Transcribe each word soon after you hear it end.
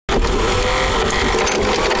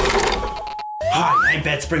Hi, I'm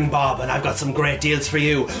Bedspring Bob, and I've got some great deals for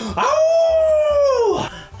you. Oh!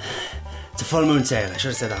 It's a full moon sale. I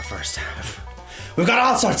should have said that first. We've got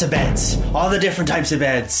all sorts of beds. All the different types of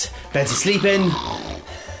beds. Beds to sleep in.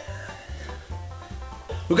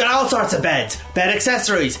 We've got all sorts of beds. Bed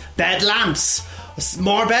accessories. Bed lamps.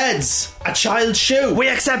 More beds. A child's shoe. We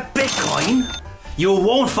accept Bitcoin. You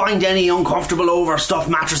won't find any uncomfortable overstuffed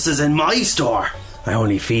mattresses in my store. I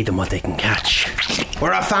only feed them what they can catch.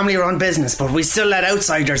 We're a family-run business, but we still let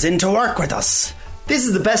outsiders in to work with us. This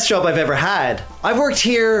is the best job I've ever had. I've worked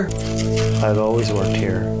here. I've always worked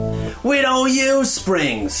here. We don't use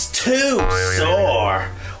springs. Too sore.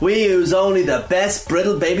 We use only the best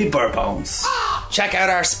brittle baby bird bones. Check out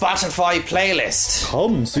our Spotify playlist.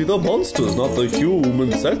 Come see the monsters, not the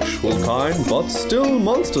human sexual kind, but still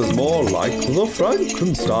monsters more like the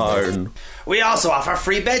Frankenstein. We also offer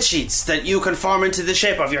free bed sheets that you can form into the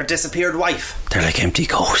shape of your disappeared wife. They're like empty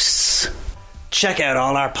ghosts. Check out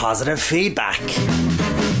all our positive feedback.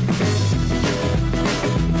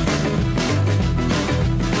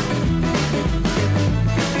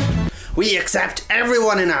 We accept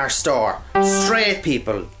everyone in our store. Straight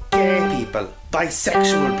people, gay people,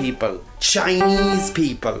 bisexual people, Chinese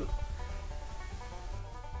people.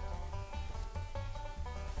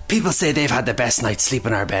 People say they've had the best night's sleep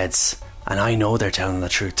in our beds. And I know they're telling the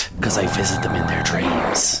truth, because I visit them in their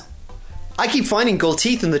dreams. I keep finding gold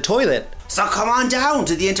teeth in the toilet. So come on down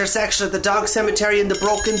to the intersection of the dog cemetery and the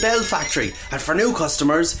broken bell factory. And for new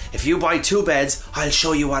customers, if you buy 2 beds, I'll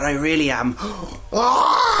show you what I really am.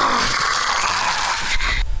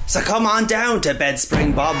 So come on down to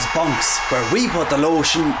Bedspring Bob's Bunks, where we put the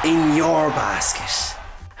lotion in your basket.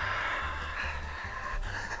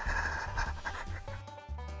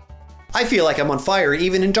 I feel like I'm on fire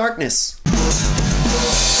even in darkness.